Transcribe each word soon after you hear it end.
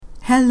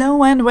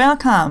Hello and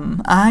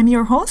welcome. I'm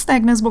your host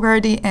Agnes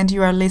Bogardi and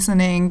you are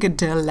listening to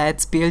the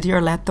Let's Build Your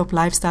Laptop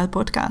Lifestyle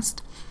podcast.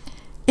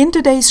 In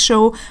today's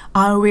show,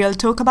 I will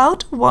talk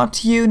about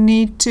what you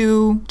need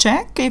to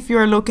check if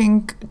you're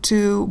looking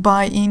to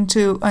buy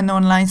into an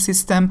online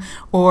system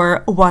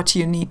or what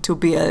you need to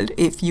build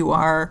if you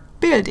are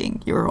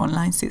building your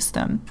online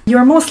system.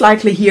 You're most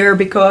likely here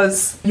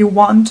because you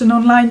want an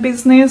online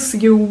business,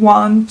 you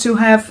want to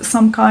have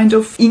some kind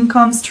of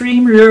income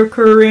stream,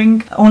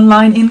 recurring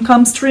online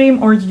income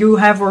stream, or you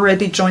have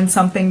already joined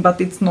something but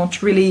it's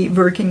not really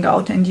working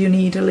out and you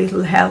need a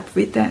little help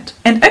with that.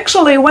 And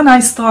actually, when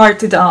I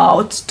started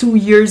out 2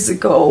 years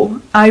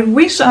ago, I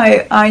wish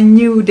I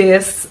knew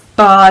this,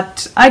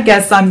 but I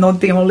guess I'm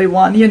not the only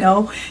one,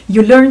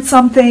 You learn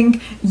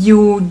something,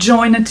 you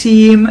join a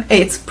team,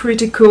 it's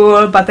pretty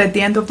cool, but at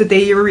the end of the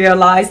day you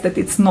realize that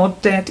it's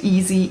not that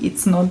easy,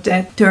 it's not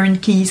that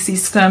turnkey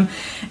system,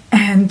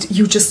 and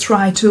you just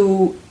try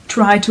to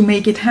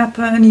make it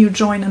happen. You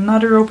join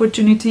another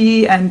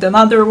opportunity and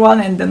another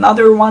one and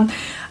another one.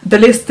 The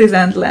list is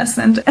endless.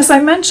 And as I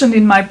mentioned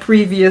in my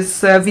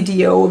previous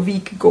video a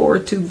week ago or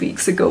 2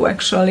 weeks ago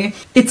actually,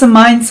 it's a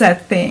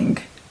mindset thing.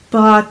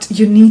 But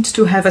you need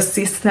to have a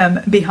system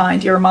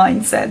behind your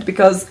mindset,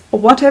 because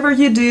whatever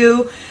you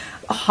do,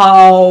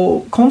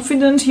 how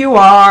confident you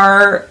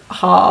are,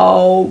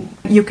 how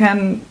you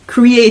can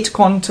create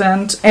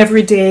content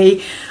every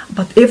day,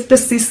 but if the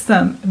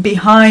system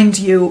behind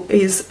you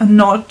is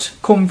not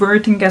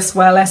converting as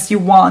well as you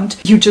want,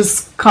 you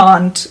just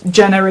can't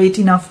generate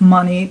enough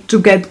money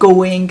to get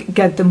going,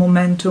 get the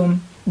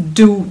momentum,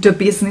 do the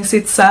business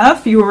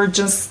itself. You're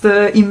just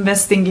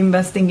investing,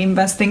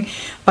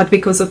 but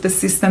because of the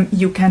system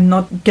you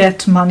cannot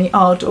get money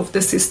out of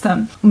the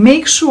system.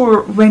 Make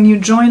sure when you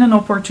join an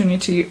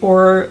opportunity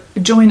or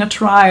join a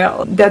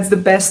trial, that's the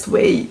best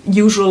way.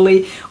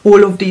 Usually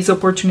all of these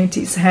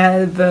opportunities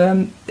have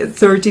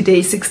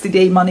 30-day,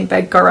 60-day money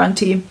back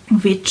guarantee,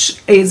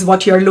 which is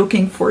what you're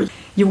looking for.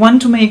 You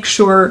want to make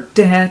sure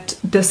that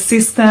the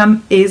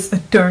system is a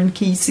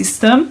turnkey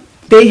system.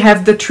 They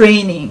have the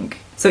training.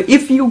 So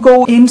if you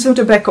go into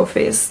the back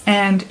office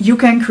and you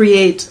can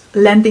create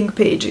landing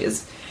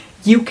pages,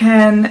 you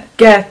can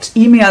get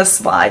email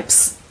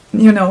swipes,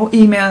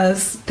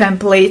 emails,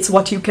 templates,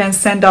 what you can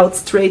send out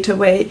straight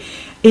away.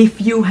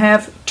 If you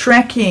have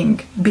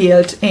tracking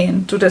built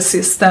into the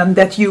system,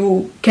 that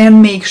you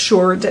can make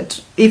sure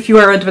that if you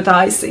are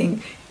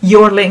advertising,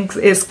 your link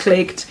is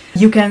clicked,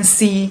 you can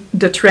see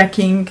the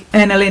tracking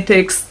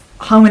analytics,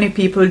 how many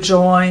people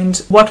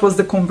joined, what was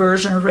the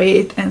conversion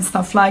rate and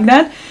stuff like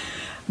that.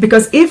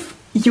 Because if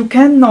you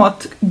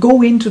cannot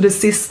go into the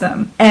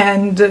system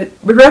and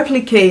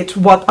replicate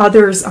what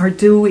others are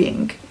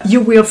doing, you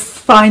will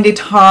find it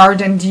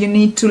hard and you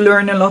need to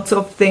learn a lot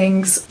of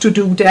things to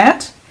do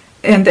that.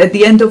 And at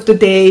the end of the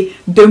day,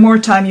 the more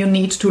time you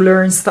need to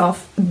learn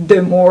stuff,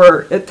 the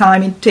more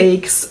time it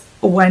takes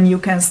when you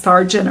can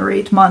start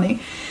generate money.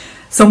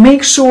 So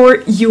make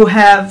sure you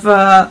have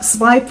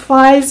swipe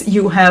files,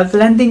 you have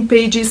landing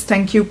pages,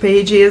 thank you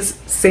pages,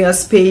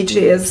 sales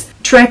pages,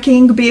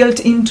 tracking built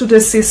into the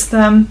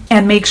system,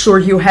 and make sure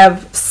you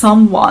have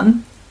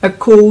someone, a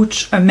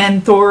coach, a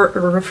mentor,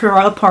 a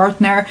referral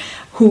partner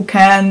who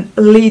can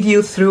lead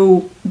you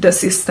through the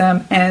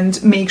system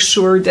and make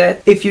sure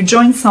that if you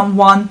join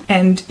someone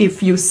and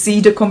if you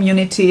see the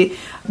community,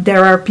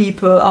 there are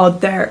people out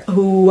there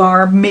who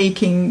are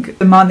making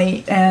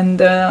money, and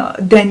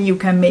then you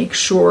can make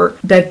sure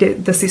that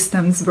the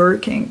system's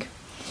working.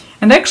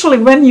 And actually,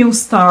 when you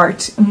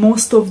start,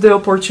 most of the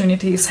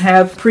opportunities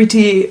have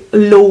pretty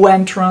low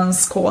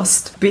entrance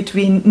cost,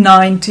 between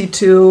 $90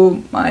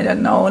 to,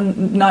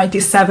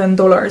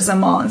 $97 a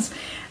month.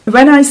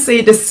 When I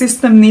say the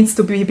system needs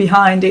to be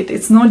behind it,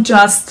 it's not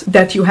just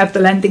that you have the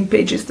landing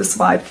pages, the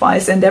swipe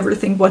files and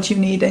everything what you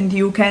need, and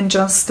you can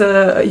just,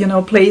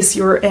 place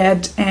your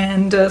ad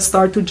and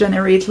start to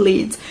generate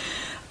leads.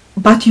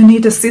 But you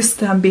need a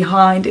system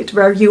behind it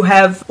where you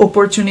have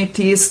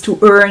opportunities to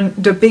earn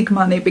the big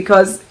money,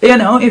 because,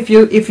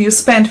 if you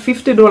spend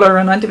 $50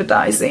 on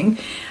advertising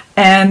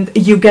and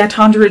you get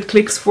 100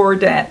 clicks for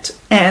that,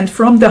 and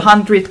from the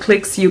 100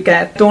 clicks you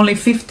get only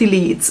 50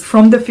 leads.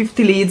 From the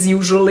 50 leads,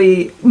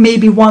 usually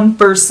maybe one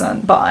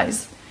person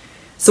buys.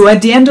 So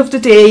at the end of the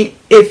day,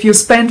 if you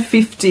spend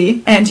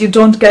 50 and you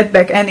don't get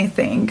back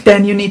anything,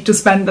 then you need to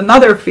spend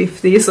another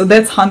 50, so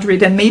that's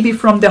 100, and maybe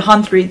from the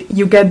 100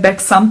 you get back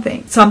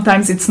something.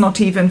 Sometimes it's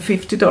not even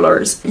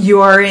 $50. You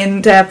are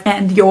in debt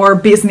and your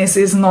business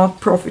is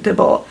not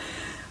profitable.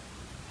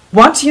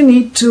 What you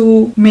need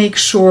to make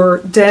sure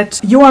that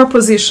you are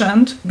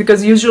positioned,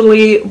 because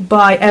usually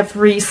by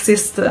every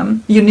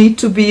system you need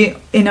to be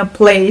in a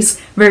place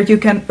where you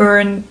can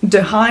earn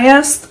the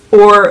highest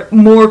or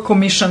more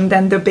commission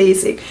than the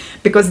basic,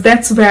 because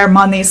that's where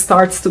money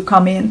starts to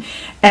come in.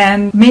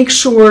 And make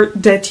sure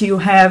that you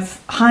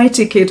have high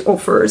ticket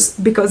offers,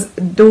 because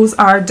those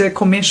are the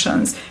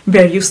commissions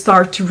where you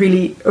start to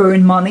really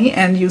earn money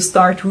and you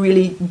start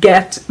really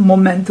get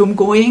momentum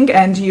going,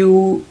 and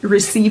you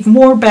receive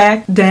more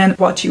back than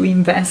what you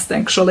invest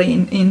actually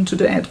into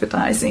the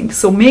advertising.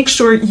 So make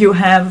sure you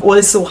have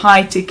also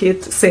high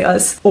ticket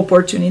sales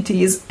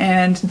opportunities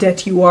and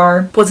that you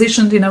are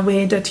positioned in a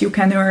way that you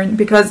can earn,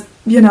 because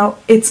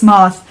it's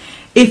math.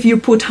 If you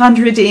put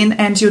 100 in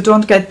and you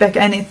don't get back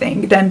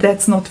anything, then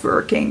that's not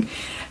working.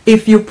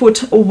 If you put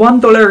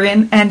 $1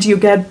 in and you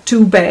get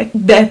 2 back,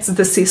 that's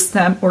the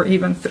system, or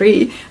even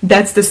 3,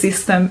 that's the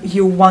system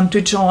you want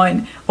to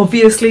join.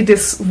 Obviously,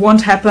 this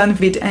won't happen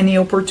with any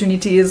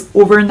opportunities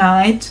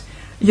overnight.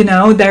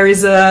 There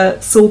is a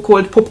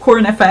so-called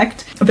popcorn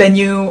effect. When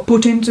you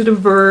put into the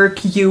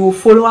work, you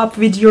follow up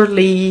with your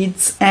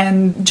leads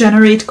and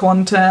generate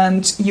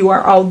content, you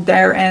are out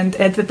there and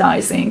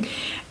advertising.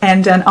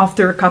 And then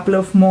after a couple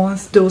of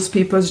months, those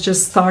people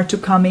just start to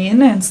come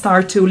in and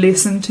start to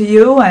listen to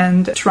you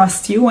and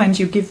trust you, and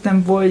you give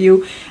them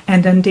value.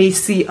 And then they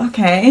see,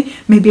 okay,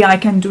 maybe I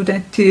can do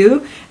that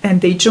too. And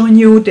they join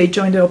you, they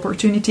join the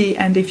opportunity.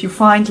 And if you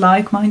find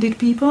like-minded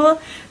people,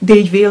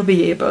 they will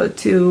be able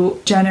to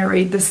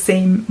generate the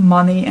same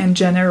money and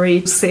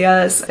generate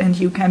sales, and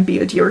you can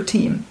build your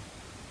team.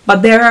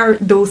 But there are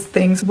those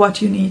things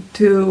what you need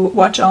to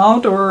watch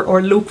out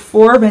or look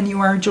for when you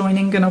are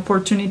joining an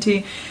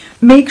opportunity.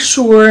 Make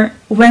sure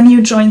when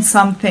you join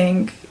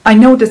something, I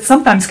know that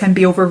sometimes can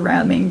be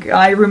overwhelming.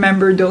 I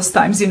remember those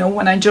times,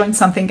 when I joined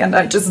something and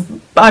I'm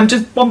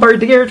just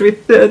bombarded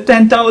with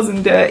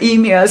 10,000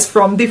 emails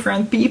from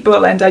different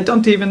people, and I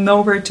don't even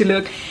know where to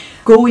look.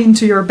 Go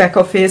into your back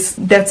office.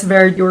 That's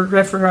where your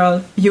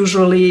referral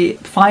usually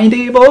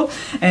findable,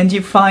 and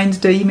you find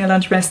the email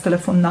address,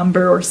 telephone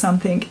number or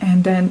something,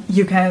 and then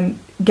you can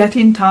get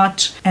in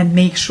touch and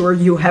make sure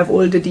you have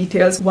all the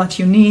details what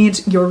you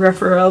need. Your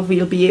referral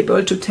will be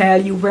able to tell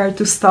you where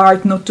to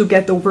start, not to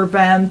get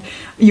overwhelmed.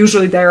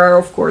 Usually there are,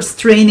 of course,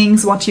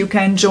 trainings what you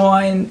can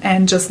join,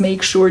 and just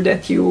make sure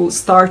that you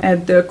start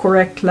at the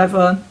correct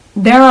level.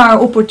 There are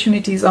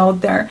opportunities out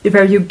there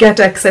where you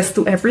get access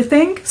to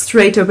everything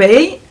straight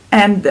away,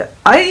 and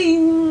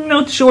I'm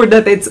not sure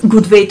that it's a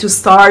good way to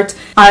start.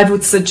 I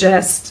would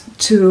suggest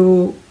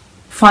to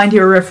find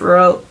your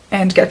referral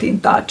and get in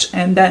touch,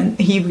 and then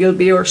he will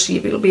be or she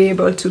will be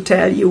able to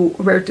tell you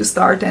where to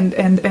start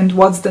and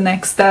what's the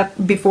next step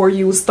before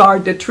you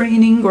start the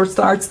training or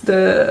start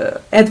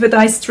the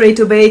advertise straight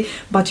away,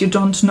 but you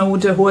don't know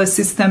the whole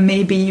system.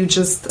 Maybe you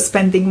just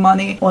spending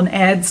money on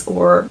ads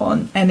or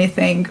on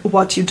anything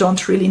what you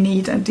don't really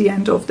need at the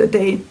end of the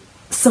day.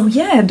 So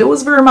yeah,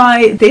 those were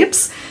my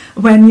tips.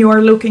 When you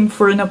are looking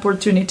for an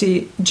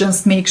opportunity,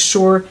 just make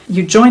sure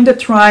you join the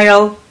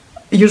trial.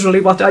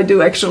 Usually what I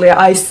do, actually,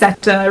 I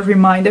set a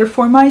reminder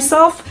for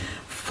myself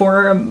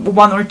for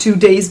 1 or 2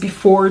 days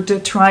before the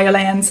trial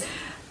ends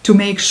to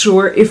make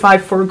sure if I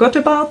forgot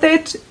about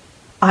it,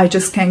 I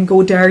just can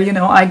go there,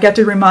 I get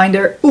a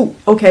reminder,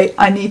 okay,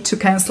 I need to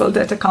cancel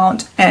that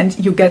account, and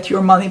you get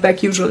your money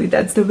back. Usually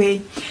that's the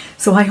way.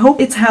 So I hope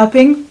it's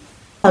helping.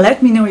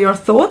 Let me know your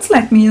thoughts,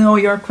 let me know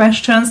your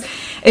questions.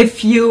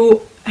 If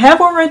you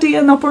have already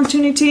an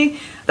opportunity,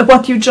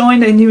 what you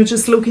joined, and you're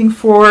just looking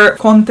for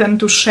content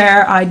to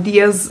share,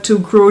 ideas to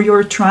grow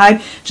your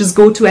tribe, just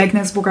go to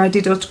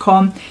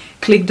agnesbogardi.com,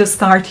 click the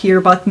Start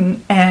Here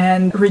button,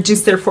 and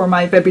register for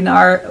my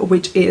webinar,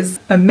 which is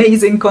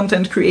amazing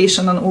content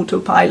creation on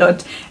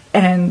autopilot.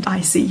 And I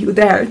see you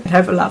there.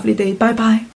 Have a lovely day. Bye-bye.